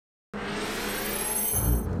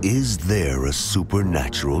Is there a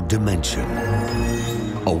supernatural dimension?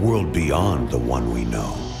 A world beyond the one we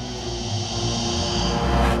know?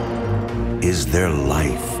 Is there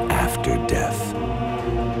life after death?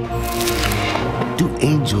 Do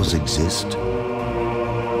angels exist?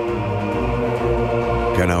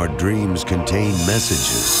 Can our dreams contain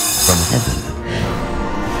messages from heaven?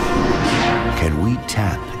 Can we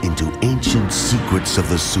tap into ancient secrets of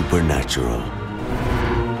the supernatural?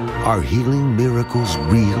 Are healing miracles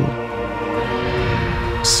real?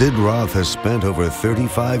 Sid Roth has spent over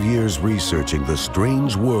 35 years researching the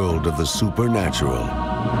strange world of the supernatural.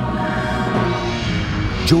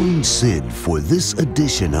 Join Sid for this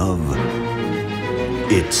edition of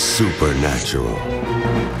It's Supernatural.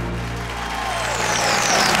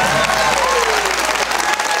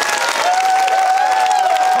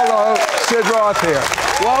 Hello, Sid Roth here.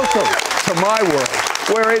 Welcome to my world,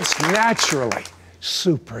 where it's naturally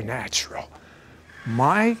supernatural.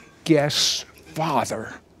 My guest's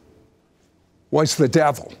father was the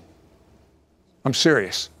devil. I'm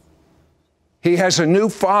serious. He has a new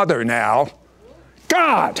father now,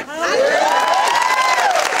 God.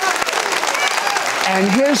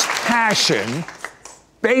 And his passion,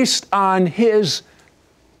 based on his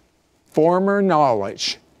former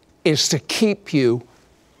knowledge, is to keep you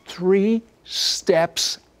 3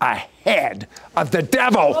 steps ahead of the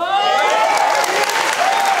devil.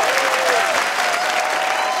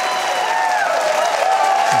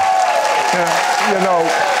 You know,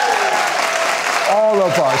 all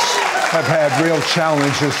of us have had real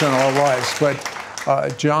challenges in our lives, but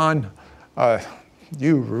John,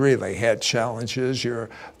 you really had challenges. Your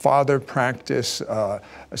father practiced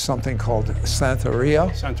something called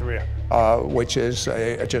Santeria. Santeria. Which is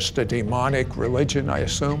just a demonic religion, I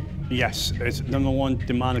assume? Yes, it's the #1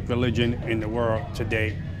 demonic religion in the world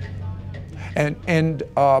today. And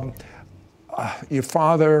your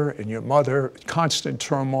father and your mother, constant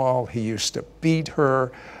turmoil. He used to beat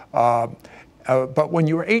her. But when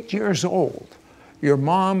you were 8 years old, your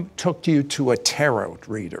mom took you to a tarot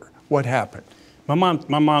reader. What happened? My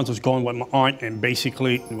mom was going with my aunt, and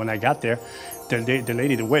basically when I got there, the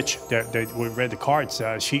lady, the witch, that we read the cards,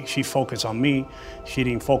 she focused on me. She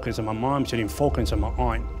didn't focus on my mom. She didn't focus on my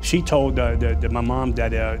aunt. She told my mom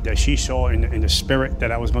that she saw in the spirit that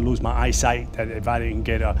I was going to lose my eyesight, that if I didn't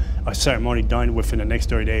get a ceremony done within the next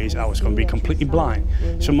 30 days, I was going to be completely blind.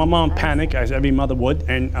 So my mom panicked, as every mother would,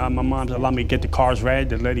 and my mom allowed me to get the cards read,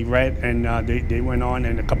 the lady read, and they went on,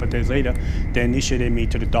 and a couple of days later, they initiated me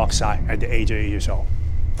to the dark side at the age of 8 years old.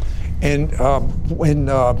 And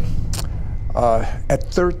at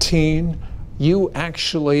 13, you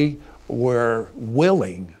actually were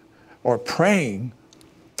willing or praying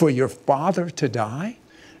for your father to die?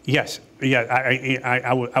 Yes, yeah.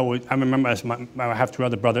 I remember I have 2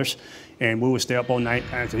 other brothers, and we would stay up all night.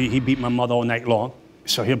 He beat my mother all night long.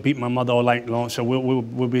 So he'll beat my mother all night long. So we'll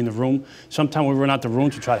be in the room. Sometimes we run out the room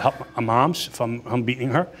to try to help our moms from him beating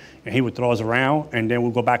her. And he would throw us around, and then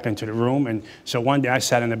we'll go back into the room. And so one day I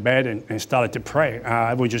sat in the bed and started to pray.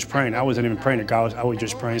 I was just praying. I wasn't even praying to God. I was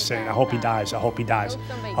just praying, saying, I hope he dies. I hope he dies.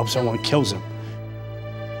 I hope someone kills him.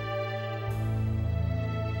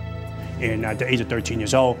 And at the age of 13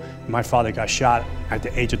 years old, my father got shot at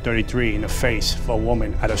the age of 33 in the face for a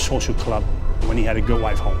woman at a social club when he had a good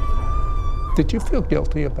wife home. Did you feel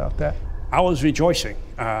guilty about that? I was rejoicing,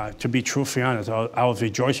 to be truthfully honest. I was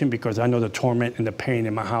rejoicing because I know the torment and the pain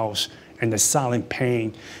in my house and the silent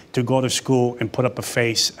pain to go to school and put up a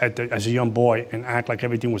face as a young boy and act like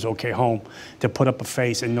everything was okay home, to put up a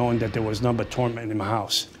face and knowing that there was none but torment in my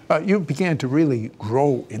house. You began to really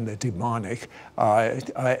grow in the demonic, why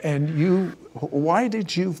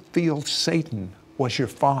did you feel Satan was your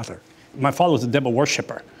father? My father was a devil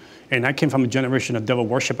worshiper. And I came from a generation of devil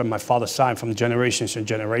worship on my father's side, from generations and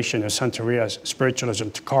generations of Santerias,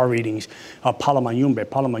 spiritualism, card readings, Palamayumbe.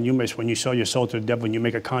 Palamayumbe is when you sell your soul to the devil and you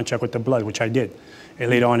make a contract with the blood, which I did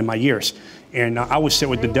later on in my years. And I would sit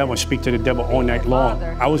with the devil and speak to the devil all night long.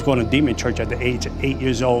 I was going to demon church at the age of 8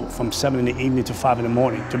 years old, from 7 in the evening to 5 in the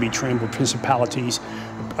morning, to be trained with principalities,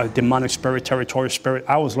 demonic spirit, territorial spirit.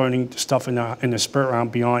 I was learning stuff in the spirit realm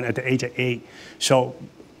beyond at the age of 8. So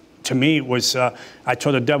to me, it was, I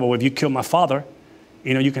told the devil, if you kill my father,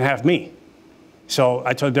 you can have me. So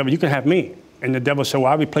I told the devil, you can have me. And the devil said,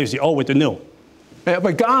 well, I'll replace the old with the new.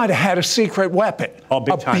 But God had a secret weapon. Oh,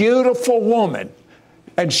 big time. A beautiful woman.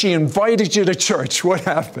 And she invited you to church. What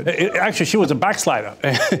happened? Actually, she was a backslider.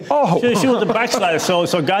 Oh. she was a backslider, so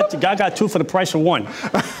God got 2 for the price of 1.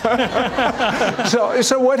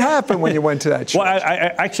 So what happened when you went to that church? Well,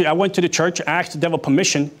 I went to the church. I asked the devil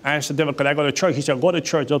permission. I asked the devil, could I go to church? He said, go to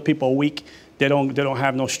church. Those people are weak. They don't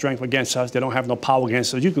have no strength against us. They don't have no power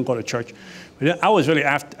against us. You can go to church. But then I was really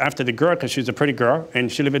after the girl because she's a pretty girl,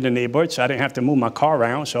 and she lived in the neighborhood, so I didn't have to move my car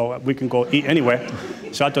around, so we can go eat anywhere.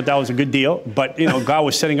 So I thought that was a good deal. But, you know, God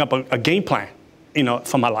was setting up a game plan, you know,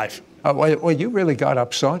 for my life. Well, you really got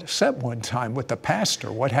upset one time with the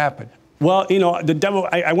pastor. What happened? Well, you know, the devil,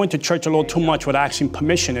 I went to church a little too much without asking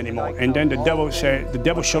permission anymore. And then the devil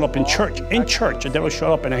showed up in church. The devil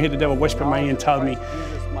showed up, and I hear the devil whisper in my ear and tell me,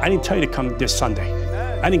 I didn't tell you to come this Sunday.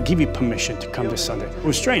 I didn't give you permission to come this Sunday. It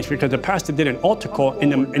was strange because the pastor did an altar call in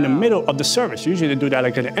the middle of the service. Usually they do that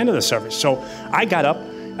like at the end of the service. So I got up.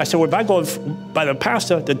 I said, well, if I go by the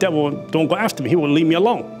pastor, the devil don't go after me. He will leave me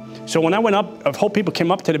alone. So when I went up, a whole people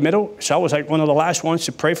came up to the middle. So I was like one of the last ones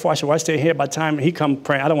to pray for. I said, well, I stay here. By the time he come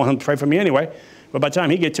pray, I don't want him to pray for me anyway. But by the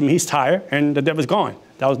time he gets to me, he's tired and the devil's gone.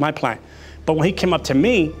 That was my plan. But when he came up to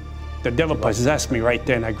me, the devil possessed me right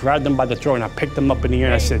there. And I grabbed him by the throat and I picked him up in the air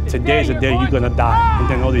and I said, today's the day you're going to die. And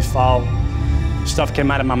then all this foul stuff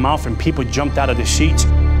came out of my mouth and people jumped out of the seats.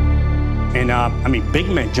 And I mean, big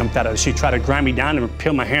men jumped out of the seat, tried to grab me down and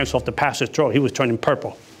peel my hands off the pastor's throat. He was turning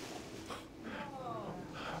purple.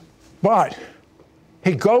 But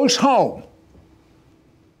he goes home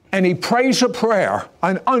and he prays a prayer,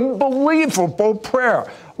 an unbelievable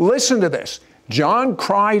prayer. Listen to this. John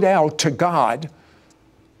cried out to God,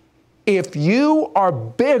 if you are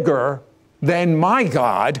bigger than my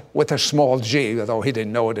God, with a small g, although he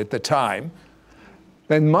didn't know it at the time,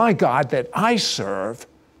 than my God that I serve,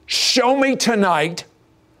 show me tonight,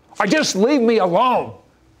 or just leave me alone.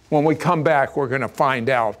 When we come back, we're going to find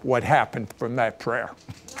out what happened from that prayer.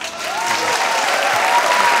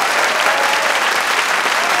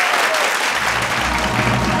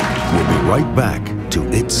 We'll be right back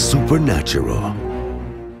to It's Supernatural.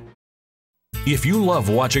 If you love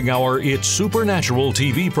watching our It's Supernatural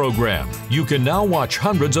TV program, you can now watch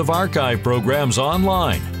hundreds of archive programs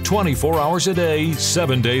online, 24 hours a day,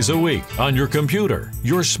 7 days a week, on your computer,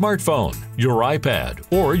 your smartphone, your iPad,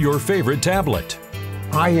 or your favorite tablet.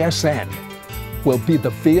 ISN will be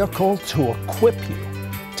the vehicle to equip you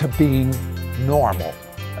to being normal.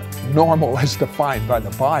 Normal as defined by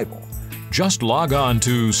the Bible. Just log on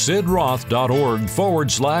to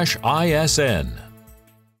sidroth.org/ISN.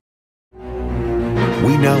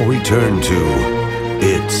 We now return to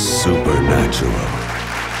It's Supernatural.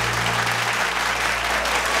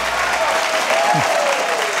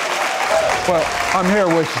 Well, I'm here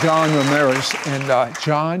with John Ramirez, and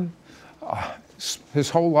John, his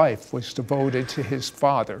whole life was devoted to his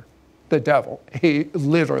father, the devil. He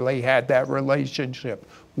literally had that relationship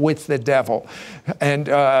with the devil. And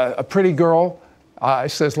a pretty girl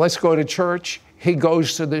says, let's go to church. He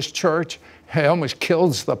goes to this church. He almost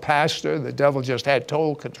kills the pastor. The devil just had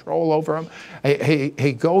total control over him.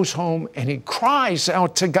 He goes home and he cries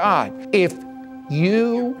out to God, if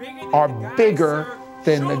you are bigger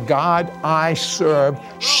than the God I serve,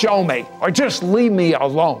 show me, or just leave me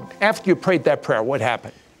alone. After you prayed that prayer, what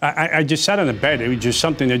happened? I just sat on the bed. It was just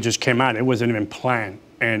something that just came out. It wasn't even planned.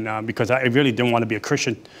 And because I really didn't want to be a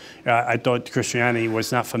Christian. I thought Christianity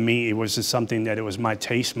was not for me. It was just something that it was my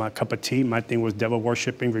taste, my cup of tea. My thing was devil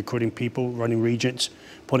worshiping, recruiting people, running regions,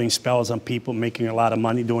 putting spells on people, making a lot of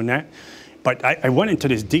money doing that. But I went into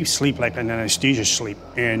this deep sleep, like an anesthesia sleep.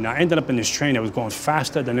 And I ended up in this train that was going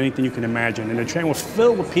faster than anything you can imagine. And the train was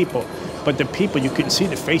filled with people. But the people, you couldn't see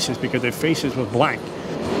the faces because their faces were blank.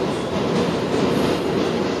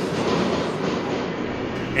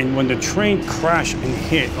 And when the train crashed and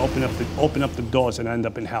hit, opened up the doors, and I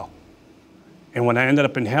ended up in hell. And when I ended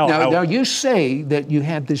up in hell, now you say that you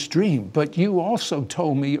had this dream, but you also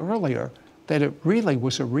told me earlier that it really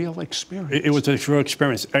was a real experience. It was a real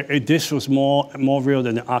experience. This was more real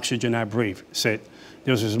than the oxygen I breathe, Sid.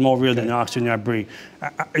 This was more real than the oxygen I breathe.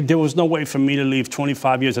 There was no way for me to leave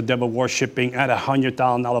 25 years of devil worshiping at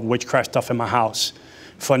 $100,000 witchcraft stuff in my house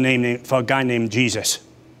for a guy named Jesus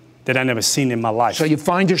that I never seen in my life. So you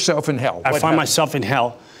find yourself in hell. I find myself in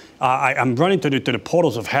hell. I'm running to the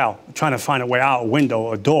portals of hell, trying to find a way out, a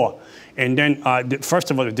window, a door. And then,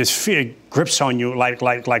 first of all, this fear grips on you like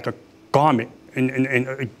a garment, and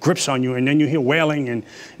it grips on you. And then you hear wailing, and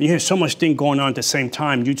you hear so much thing going on at the same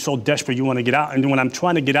time. You're so desperate, you want to get out. And then when I'm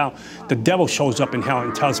trying to get out, the devil shows up in hell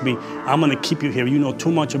and tells me, I'm going to keep you here. You know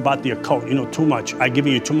too much about the occult. You know too much. I've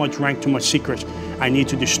given you too much rank, too much secrets. I need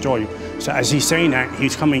to destroy you. So as he's saying that,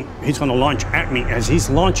 he's going to launch at me. As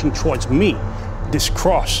he's launching towards me, this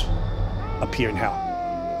cross appeared in hell.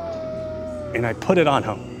 And I put it on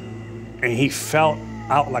him. And he fell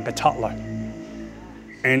out like a toddler.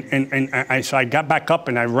 So I got back up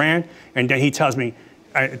and I ran. And then he tells me,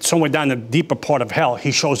 somewhere down the deeper part of hell,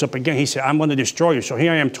 he shows up again. He said, I'm going to destroy you. So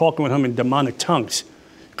here I am talking with him in demonic tongues.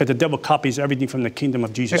 Because the devil copies everything from the kingdom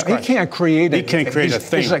of Jesus Christ. He can't create anything. He can't create a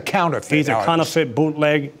thing. He's a counterfeit. He's a counterfeit,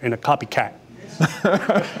 bootleg, and a copycat.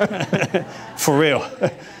 For real.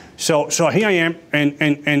 So here I am,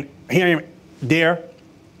 and here I am there.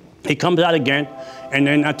 He comes out again, and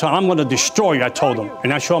then I told him, I'm going to destroy you, I told him.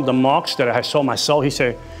 And I showed him the marks that I saw my soul. He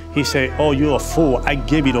said, oh, you're a fool. I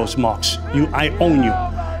give you those marks. I own you.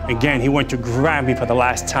 Again, he went to grab me for the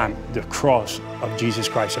last time. The cross of Jesus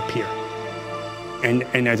Christ appeared.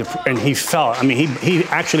 And he fell. I mean, he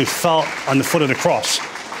actually fell on the foot of the cross.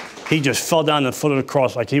 He just fell down the foot of the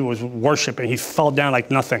cross like he was worshiping. He fell down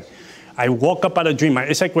like nothing. I woke up out of a dream.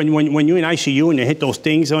 It's like when you're in ICU and they hit those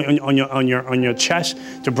things on your chest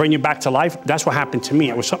to bring you back to life. That's what happened to me.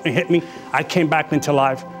 It was something hit me. I came back into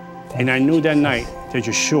life, and I knew that night that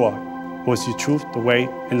Yeshua was the truth, the way,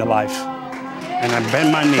 and the life. And I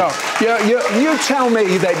bent my knee. So, you tell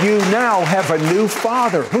me that you now have a new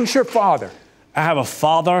father. Who's your father? I have a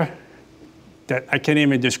father that I can't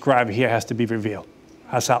even describe. He has to be revealed.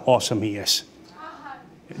 That's how awesome he is.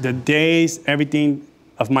 The days, everything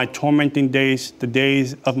of my tormenting days, the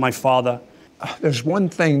days of my father. There's one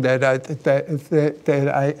thing that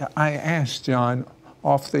I asked John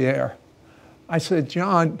off the air. I said,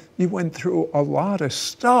 John, you went through a lot of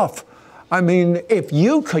stuff. I mean, if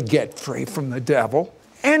you could get free from the devil,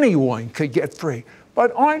 anyone could get free.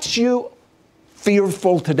 But aren't you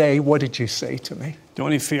fearful today? What did you say to me? The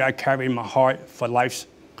only fear I carry in my heart for life,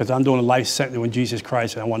 because I'm doing a life sentence with Jesus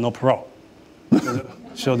Christ and I want no parole.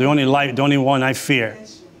 So the only one I fear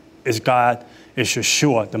is God, is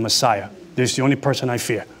Yeshua, the Messiah. This is the only person I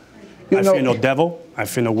fear. I fear no devil, I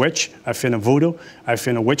fear no witch, I fear no voodoo, I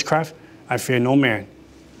fear no witchcraft, I fear no man,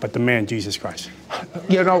 but the man, Jesus Christ.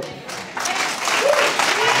 You know,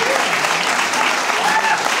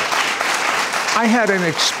 I had an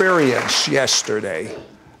experience yesterday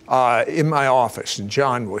in my office, and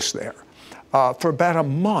John was there. For about a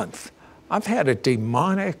month, I've had a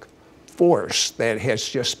demonic force that has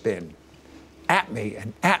just been at me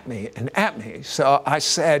and at me and at me. So I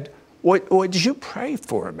said, would you pray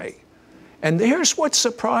for me? And here's what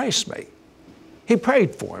surprised me. He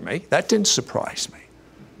prayed for me. That didn't surprise me.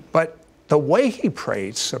 But the way he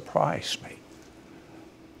prayed surprised me.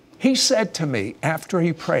 He said to me after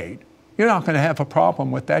he prayed, you're not going to have a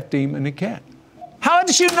problem with that demon again. How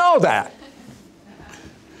did you know that?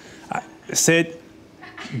 Sid,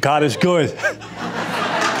 God is good.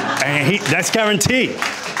 And that's guaranteed.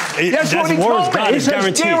 That's what he told me. He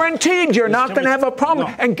says, guaranteed you're not going to have a problem.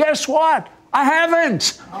 No. And guess what? I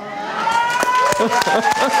haven't.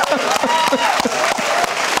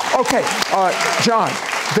 Okay, John,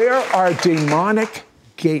 there are demonic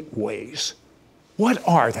gateways. What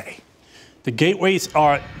are they? The gateways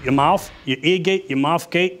are your mouth, your ear gate, your mouth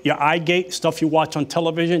gate, your eye gate, stuff you watch on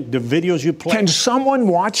television, the videos you play. Can someone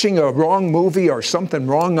watching a wrong movie or something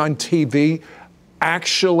wrong on TV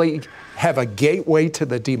actually have a gateway to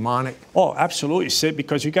the demonic? Oh, absolutely, Sid,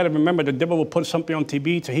 because you got to remember the devil will put something on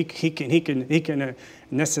TV so he can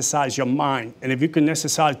anesthetize your mind. And if you can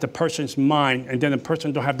anesthetize the person's mind and then the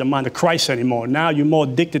person don't have the mind of Christ anymore, now you're more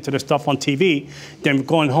addicted to the stuff on TV than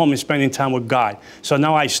going home and spending time with God. So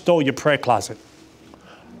now I stole your prayer closet.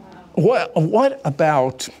 What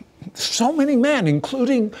about so many men,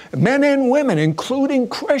 including men and women, including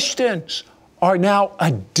Christians, are now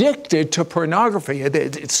addicted to pornography?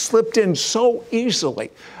 It slipped in so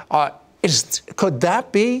easily. Could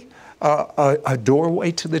that be a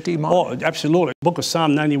doorway to the demonic? Oh, absolutely. The book of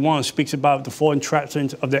Psalm 91 speaks about the four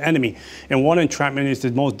entrapments of the enemy. And one entrapment is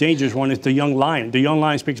the most dangerous one, is the young lion. The young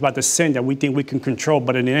lion speaks about the sin that we think we can control,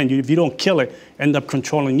 but in the end, if you don't kill it, end up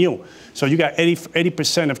controlling you. So you got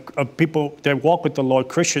 80% of people that walk with the Lord,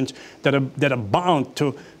 Christians, that are bound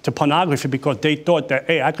to pornography because they thought that,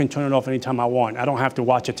 hey, I can turn it off anytime I want. I don't have to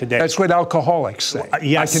watch it today. That's what alcoholics say.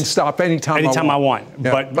 Yes. I can stop anytime I want.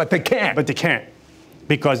 Yeah. But they can't. But they can't,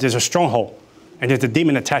 because there's a stronghold. And there's a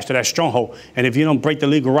demon attached to that stronghold. And if you don't break the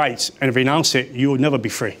legal rights and renounce it, you will never be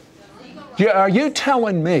free. Are you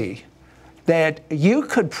telling me that you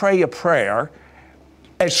could pray a prayer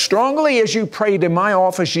as strongly as you prayed in my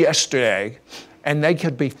office yesterday, and they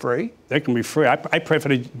could be free? They can be free. I prayed for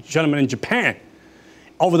the gentleman in Japan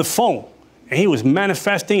over the phone, and he was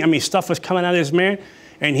manifesting. I mean, stuff was coming out of this man,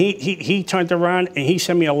 and he turned around and he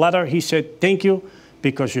sent me a letter. He said, thank you,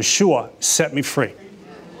 because Yeshua set me free.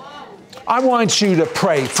 I want you to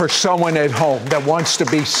pray for someone at home that wants to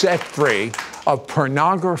be set free of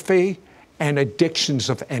pornography and addictions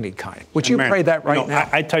of any kind. Would you pray that right now?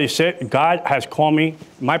 I tell you, Sid, God has called me.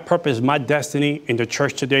 My purpose, my destiny in the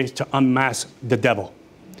church today is to unmask the devil.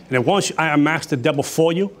 And then once I unmask the devil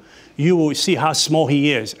for you, you will see how small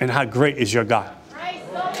he is and how great is your God.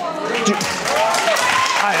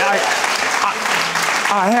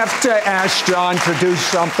 I have to ask John to do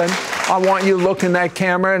something. I want you to look in that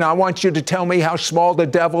camera, and I want you to tell me how small the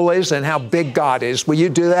devil is and how big God is. Will you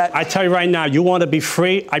do that? I tell you right now, you want to be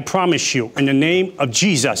free? I promise you, in the name of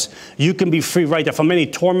Jesus, you can be free right there from any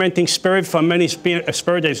tormenting spirit, from any spirit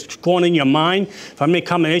that's going in your mind, from any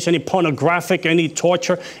combination, any pornographic, any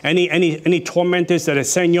torture, any tormentors that are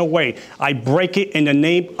sent your way. I break it in the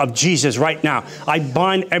name of Jesus right now. I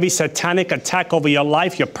bind every satanic attack over your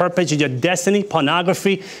life, your purpose, your destiny,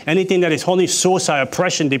 pornography, anything that is holding suicide,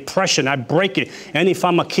 oppression, depression. I break it. Any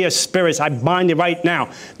pharmakia spirits, I bind it right now.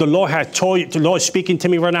 The Lord has told you, the Lord is speaking to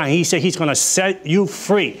me right now. He said he's going to set you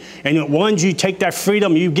free. And once you take that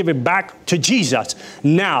freedom, you give it back to Jesus.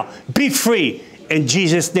 Now, be free in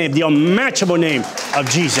Jesus' name, the unmatchable name of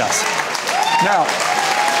Jesus. Now,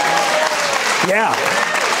 yeah,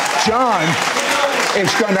 John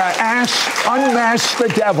is going to unmask the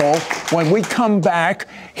devil. When we come back,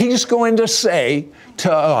 he's going to say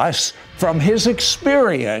to us, from his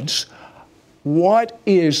experience, what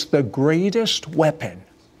is the greatest weapon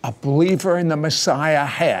a believer in the Messiah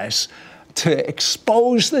has to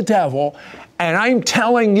expose the devil? And I'm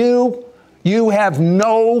telling you, you have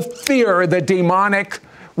no fear of the demonic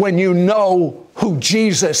when you know who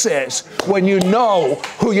Jesus is, when you know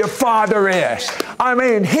who your Father is. I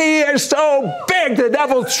mean, he is so big, the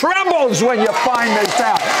devil trembles when you find this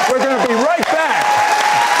out. We're going to be right back.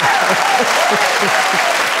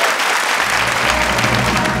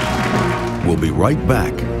 We'll be right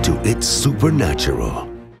back to It's Supernatural.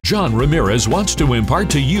 John Ramirez wants to impart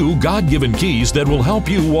to you God-given keys that will help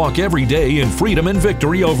you walk every day in freedom and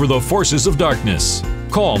victory over the forces of darkness.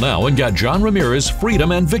 Call now and get John Ramirez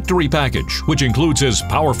Freedom and Victory Package, which includes his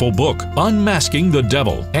powerful book, Unmasking the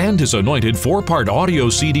Devil, and his anointed 4-part audio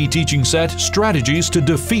CD teaching set, Strategies to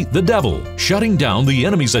Defeat the Devil, shutting down the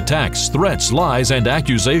enemy's attacks, threats, lies, and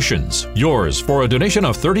accusations. Yours for a donation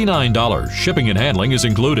of $39. Shipping and handling is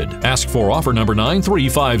included. Ask for offer number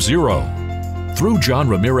 9350. Through John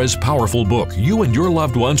Ramirez's powerful book, you and your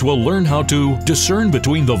loved ones will learn how to discern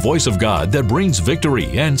between the voice of God that brings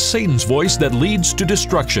victory and Satan's voice that leads to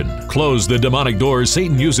destruction. Close the demonic doors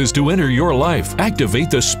Satan uses to enter your life. Activate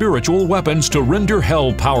the spiritual weapons to render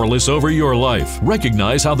hell powerless over your life.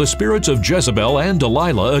 Recognize how the spirits of Jezebel and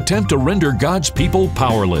Delilah attempt to render God's people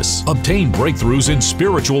powerless. Obtain breakthroughs in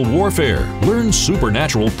spiritual warfare. Learn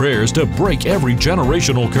supernatural prayers to break every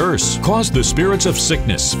generational curse. Cause the spirits of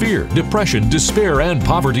sickness, fear, depression, despair, and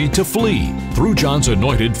poverty to flee. Through John's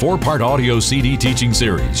anointed 4-part audio CD teaching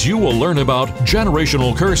series, you will learn about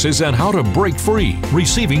generational curses and how to break free,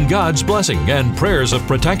 receiving God's blessing and prayers of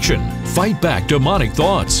protection, fight back demonic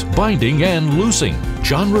thoughts, binding and loosing.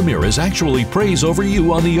 John Ramirez actually prays over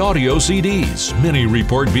you on the audio CDs. Many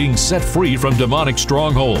report being set free from demonic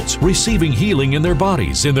strongholds, receiving healing in their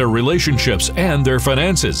bodies, in their relationships, and their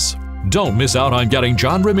finances. Don't miss out on getting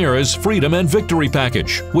John Ramirez's Freedom and Victory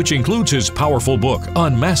Package, which includes his powerful book,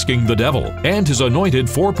 Unmasking the Devil, and his anointed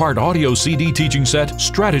 4-part audio CD teaching set,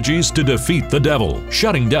 Strategies to Defeat the Devil,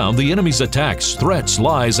 shutting down the enemy's attacks, threats,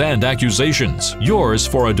 lies, and accusations. Yours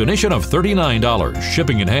for a donation of $39.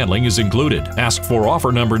 Shipping and handling is included. Ask for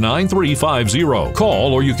offer number 9350.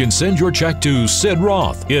 Call or you can send your check to Sid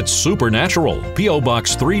Roth. It's Supernatural. P.O.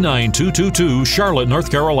 Box 39222, Charlotte, North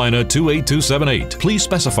Carolina 28278. Please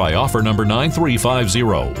specify offer number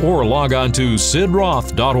 9350 or log on to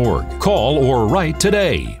sidroth.org. Call or write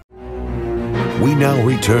today. We now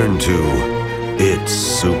return to It's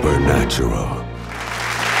Supernatural.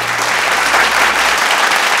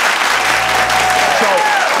 So,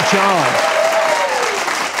 John,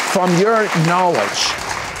 from your knowledge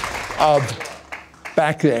of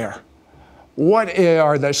back there,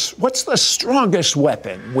 what's the strongest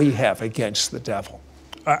weapon we have against the devil?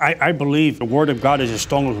 I believe the Word of God is the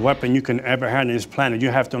strongest weapon you can ever have on this planet.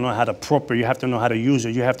 You have to know how to appropriate. You have to know how to use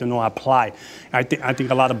it. You have to know how to apply. I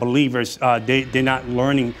think a lot of believers, they're not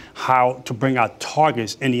learning how to bring out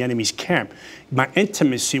targets in the enemy's camp. My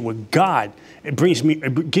intimacy with God, it gives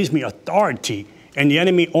me authority. And the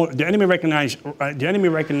enemy recognize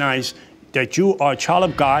that you are a child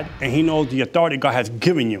of God, and he knows the authority God has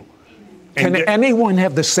given you. Can anyone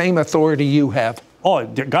have the same authority you have? Oh,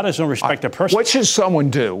 God doesn't respect a person. What should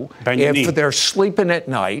someone do if they're sleeping at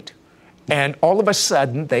night and all of a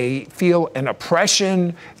sudden they feel an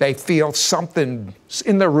oppression, they feel something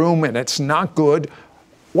in the room and it's not good?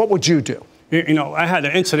 What would you do? You know, I had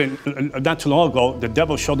an incident not too long ago. The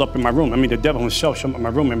devil showed up in my room. I mean, the devil himself showed up in my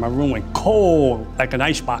room, and my room went cold like an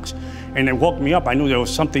icebox. And it woke me up. I knew there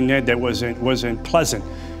was something there that wasn't pleasant.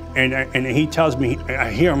 And he tells me,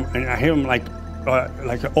 I hear him like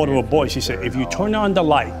an audible voice. He said, if you turn on the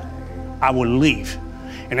light, I will leave.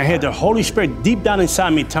 And I hear the Holy Spirit deep down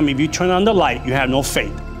inside me tell me, if you turn on the light, you have no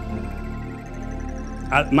faith.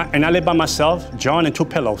 And I live by myself, John and 2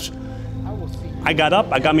 pillows. I got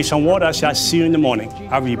up, I got me some water, I said, I'll see you in the morning.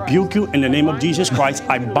 I rebuke you in the name of Jesus Christ.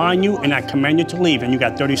 I bind you and I command you to leave, and you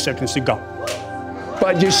got 30 seconds to go.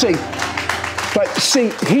 But you see,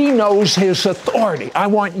 he knows his authority. I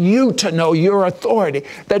want you to know your authority.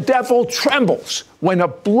 The devil trembles when a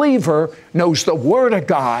believer knows the Word of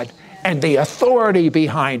God and the authority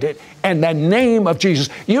behind it and the name of Jesus.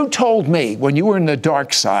 You told me when you were in the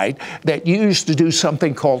dark side that you used to do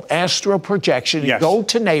something called astral projection. Yes. Go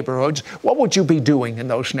to neighborhoods. What would you be doing in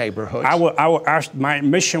those neighborhoods? My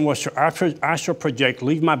mission was to astral project,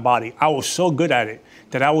 leave my body. I was so good at it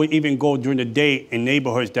that I would even go during the day in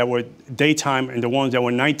neighborhoods that were daytime, and the ones that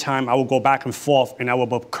were nighttime, I would go back and forth, and I would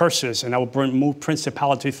put curses, and I would move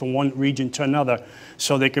principalities from one region to another,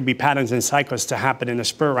 so there could be patterns and cycles to happen in the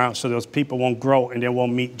spirit realm, so those people won't grow and they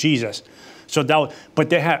won't meet Jesus. So but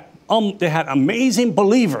they had amazing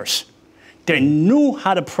believers that knew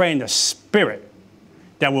how to pray in the spirit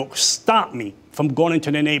that will stop me from going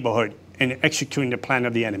into the neighborhood and executing the plan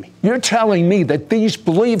of the enemy. You're telling me that these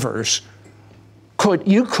believers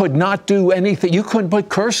you could not do anything. You couldn't put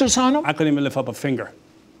curses on them? I couldn't even lift up a finger.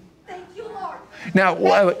 Thank you, Lord.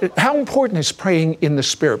 Now, how important is praying in the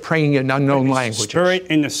Spirit, praying in unknown languages? Spirit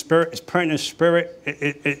in the Spirit, it's praying in the Spirit.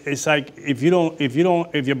 It's like if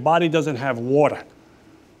your body doesn't have water,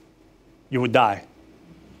 you would die.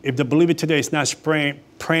 If the believer today is not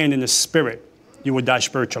praying in the Spirit, you would die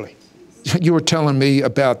spiritually. You were telling me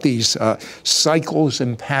about these cycles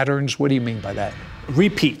and patterns. What do you mean by that?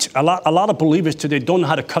 Repeat. A lot of believers today don't know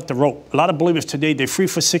how to cut the rope. A lot of believers today, they're free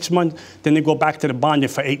for 6 months, then they go back to the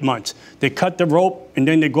bondage for 8 months. They cut the rope and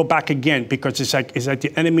then they go back again, because it's like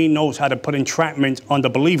the enemy knows how to put entrapment on the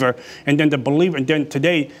believer, and then the believer. And then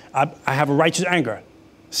today, I have a righteous anger,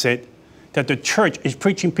 Sid, that the church is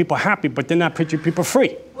preaching people happy, but they're not preaching people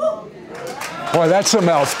free. Boy, that's a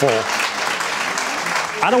mouthful.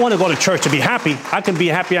 I don't want to go to church to be happy. I can be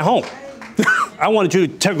happy at home. I wanted you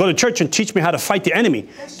to go to church and teach me how to fight the enemy.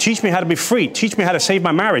 Teach me how to be free. Teach me how to save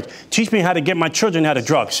my marriage. Teach me how to get my children out of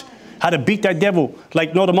drugs. How to beat that devil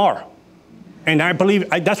like no tomorrow. And I believe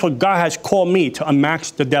that's what God has called me, to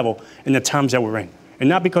unmask the devil in the times that we're in. And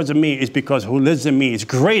not because of me, it's because who lives in me is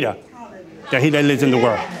greater than he that lives in the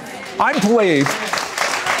world. I believe,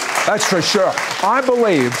 that's for sure. I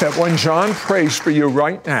believe that when John prays for you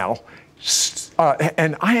right now,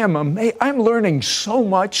 and I am amazed. I'm learning so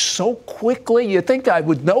much so quickly. You'd think I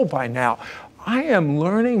would know by now. I am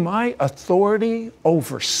learning my authority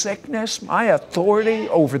over sickness, my authority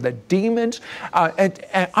over the demons. And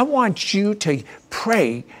I want you to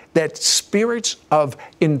pray that spirits of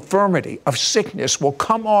infirmity, of sickness will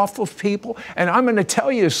come off of people. And I'm going to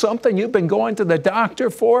tell you something you've been going to the doctor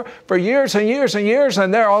for years and years and years,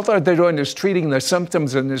 and all they're doing is treating the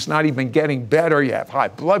symptoms, and it's not even getting better. You have high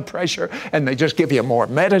blood pressure, and they just give you more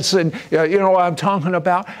medicine. You know what I'm talking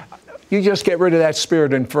about? You just get rid of that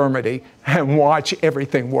spirit of infirmity and watch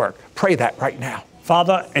everything work. Pray that right now.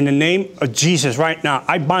 Father, in the name of Jesus right now,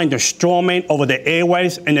 I bind the straw man over the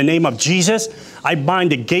airways in the name of Jesus. I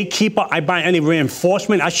bind the gatekeeper. I bind any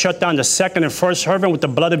reinforcement. I shut down the second and first servant with the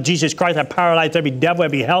blood of Jesus Christ. I paralyze every devil,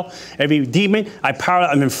 every hell, every demon. I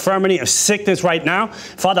paralyze infirmity and sickness right now.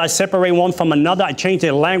 Father, I separate one from another. I change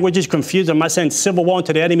their languages, confuse them. I send civil war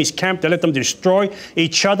into the enemy's camp to let them destroy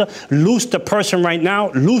each other. Loose the person right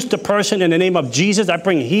now. Loose the person in the name of Jesus. I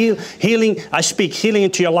bring healing. I speak healing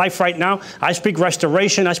into your life right now. I speak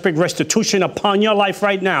restoration. I speak restitution upon your life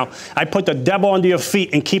right now. I put the devil under your feet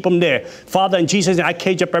and keep him there. Father, in Jesus' name, I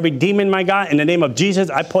cage up every demon, my God. In the name of Jesus,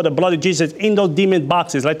 I pour the blood of Jesus in those demon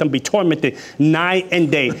boxes. Let them be tormented night and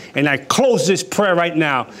day. And I close this prayer right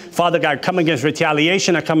now. Father God, I come against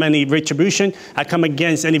retaliation. I come against any retribution. I come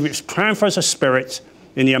against any transfers of spirits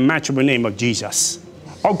in the unmatchable name of Jesus.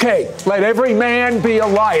 Okay, let every man be a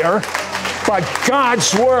liar, but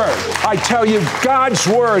God's word, I tell you, God's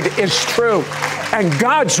word is true. And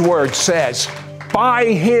God's word says, by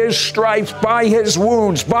his stripes, by his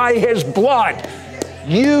wounds, by his blood,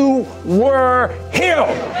 you were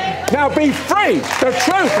healed. Now be free. The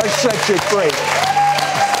truth has set you free.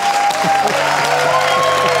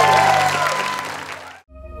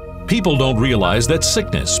 People don't realize that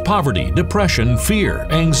sickness, poverty, depression, fear,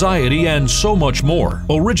 anxiety, and so much more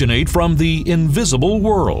originate from the invisible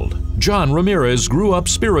world. John Ramirez grew up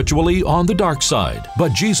spiritually on the dark side,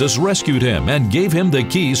 but Jesus rescued him and gave him the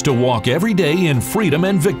keys to walk every day in freedom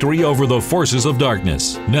and victory over the forces of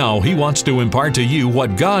darkness. Now he wants to impart to you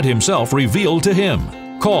what God Himself revealed to him.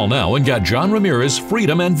 Call now and get John Ramirez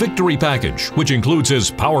Freedom and Victory Package, which includes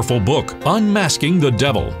his powerful book, Unmasking the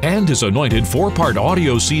Devil, and his anointed 4-part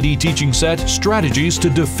audio CD teaching set, Strategies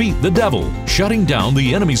to Defeat the Devil, shutting down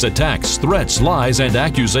the enemy's attacks, threats, lies, and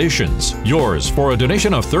accusations. Yours for a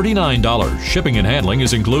donation of $39. Shipping and handling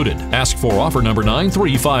is included. Ask for offer number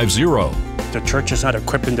 9350. The church is not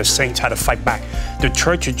equipping the saints how to fight back. The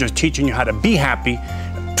church is just teaching you how to be happy,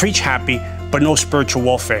 preach happy, but no spiritual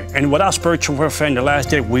warfare. And without spiritual warfare in the last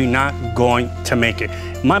day, we're not going to make it.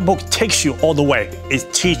 My book takes you all the way.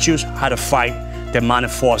 It teaches you how to fight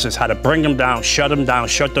demonic forces, how to bring them down, shut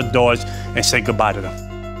the doors, and say goodbye to them.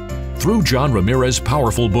 Through John Ramirez's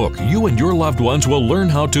powerful book, you and your loved ones will learn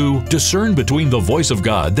how to discern between the voice of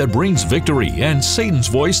God that brings victory and Satan's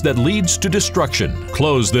voice that leads to destruction.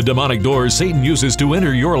 Close the demonic doors Satan uses to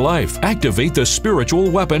enter your life. Activate the spiritual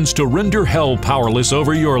weapons to render hell powerless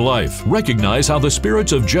over your life. Recognize how the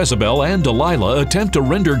spirits of Jezebel and Delilah attempt to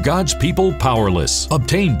render God's people powerless.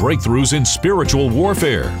 Obtain breakthroughs in spiritual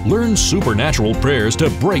warfare. Learn supernatural prayers to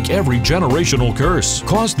break every generational curse.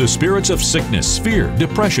 Cause the spirits of sickness, fear,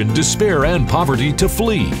 depression, despair, and poverty to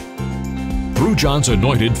flee. Through John's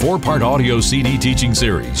anointed 4-part audio CD teaching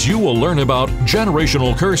series, you will learn about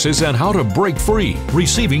generational curses and how to break free,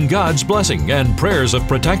 receiving God's blessing and prayers of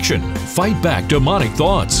protection, fight back demonic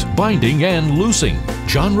thoughts, binding and loosing.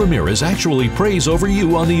 John Ramirez actually prays over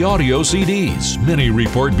you on the audio CDs. Many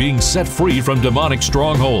report being set free from demonic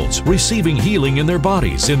strongholds, receiving healing in their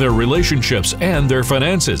bodies, in their relationships, and their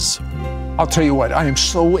finances. I'll tell you what, I am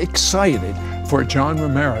so excited for John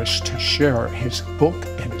Ramirez to share his book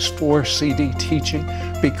and his 4 CD teaching,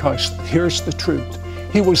 because here's the truth.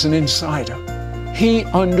 He was an insider. He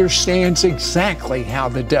understands exactly how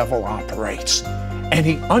the devil operates, and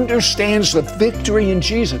he understands the victory in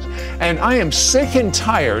Jesus. And I am sick and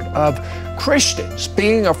tired of Christians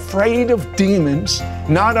being afraid of demons,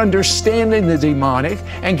 not understanding the demonic,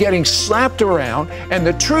 and getting slapped around. And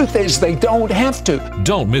the truth is, they don't have to.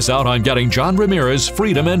 Don't miss out on getting John Ramirez's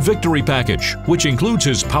Freedom and Victory Package, which includes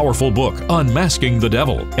his powerful book, Unmasking the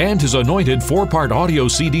Devil, and his anointed 4-part audio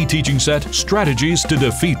CD teaching set, Strategies to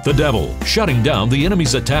Defeat the Devil, shutting down the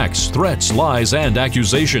enemy's attacks, threats, lies, and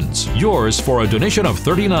accusations. Yours for a donation of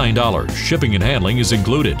 $39. Shipping and handling is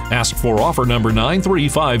included. Ask for offer number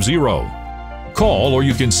 9350. Call or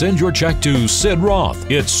you can send your check to Sid Roth.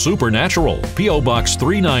 It's Supernatural, P.O. Box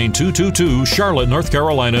 39222, Charlotte, North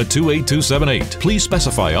Carolina 28278. Please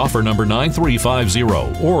specify offer number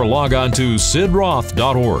 9350 or log on to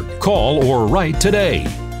sidroth.org. Call or write today.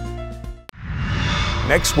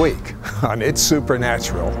 Next week on It's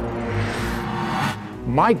Supernatural,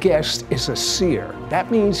 my guest is a seer. That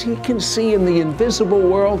means he can see in the invisible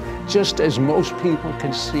world just as most people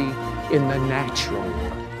can see in the natural world.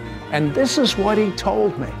 And this is what he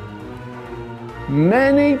told me.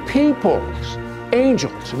 Many people's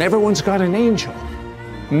angels, and everyone's got an angel,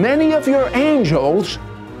 many of your angels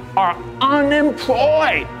are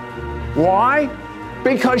unemployed. Why?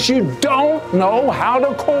 Because you don't know how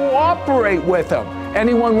to cooperate with them.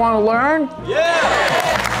 Anyone want to learn?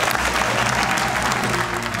 Yeah!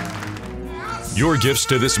 Your gifts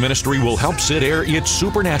to this ministry will help Sid air It's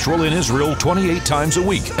Supernatural in Israel 28 times a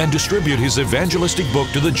week and distribute his evangelistic book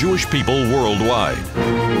to the Jewish people worldwide.